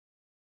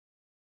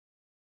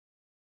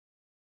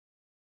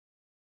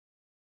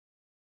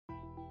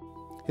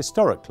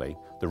Historically,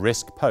 the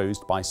risk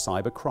posed by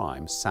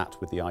cybercrime sat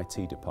with the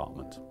IT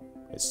department.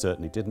 It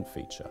certainly didn't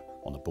feature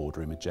on the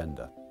boardroom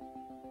agenda.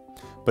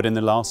 But in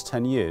the last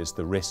 10 years,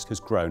 the risk has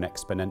grown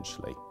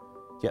exponentially,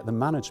 yet the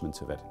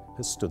management of it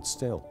has stood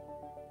still.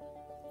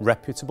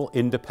 Reputable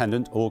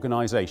independent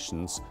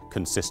organisations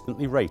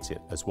consistently rate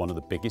it as one of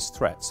the biggest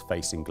threats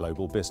facing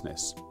global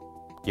business.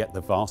 Yet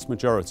the vast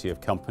majority of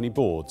company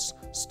boards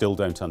still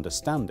don't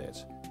understand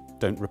it,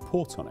 don't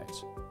report on it,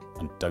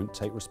 and don't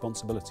take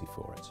responsibility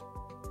for it.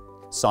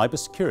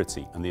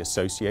 Cybersecurity and the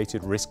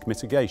associated risk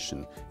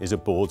mitigation is a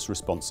board's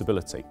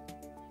responsibility.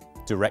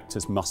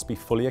 Directors must be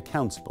fully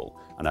accountable,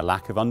 and a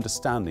lack of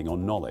understanding or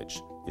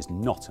knowledge is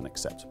not an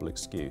acceptable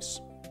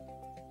excuse.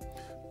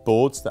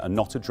 Boards that are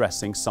not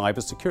addressing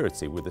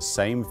cybersecurity with the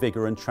same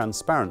vigour and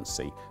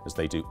transparency as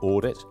they do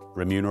audit,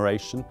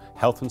 remuneration,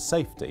 health and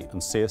safety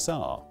and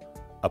CSR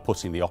are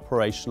putting the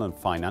operational and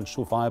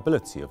financial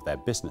viability of their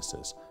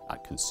businesses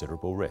at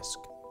considerable risk,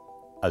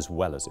 as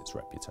well as its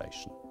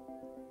reputation.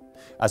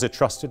 As a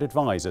trusted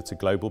advisor to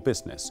global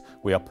business,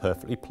 we are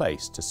perfectly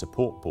placed to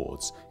support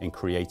boards in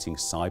creating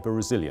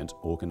cyber-resilient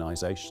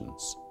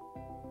organisations.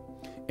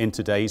 In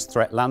today's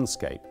threat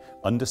landscape,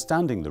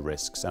 understanding the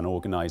risks an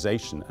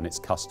organisation and its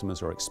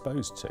customers are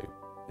exposed to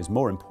is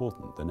more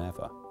important than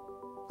ever.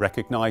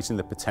 Recognising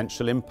the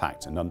potential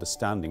impact and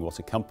understanding what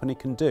a company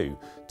can do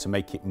to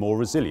make it more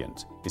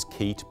resilient is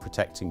key to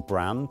protecting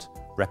brand,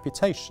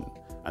 reputation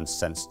and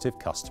sensitive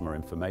customer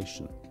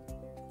information.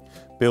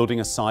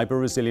 Building a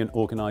cyber-resilient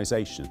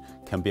organisation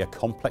can be a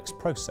complex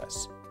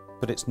process,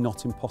 but it's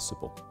not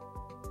impossible.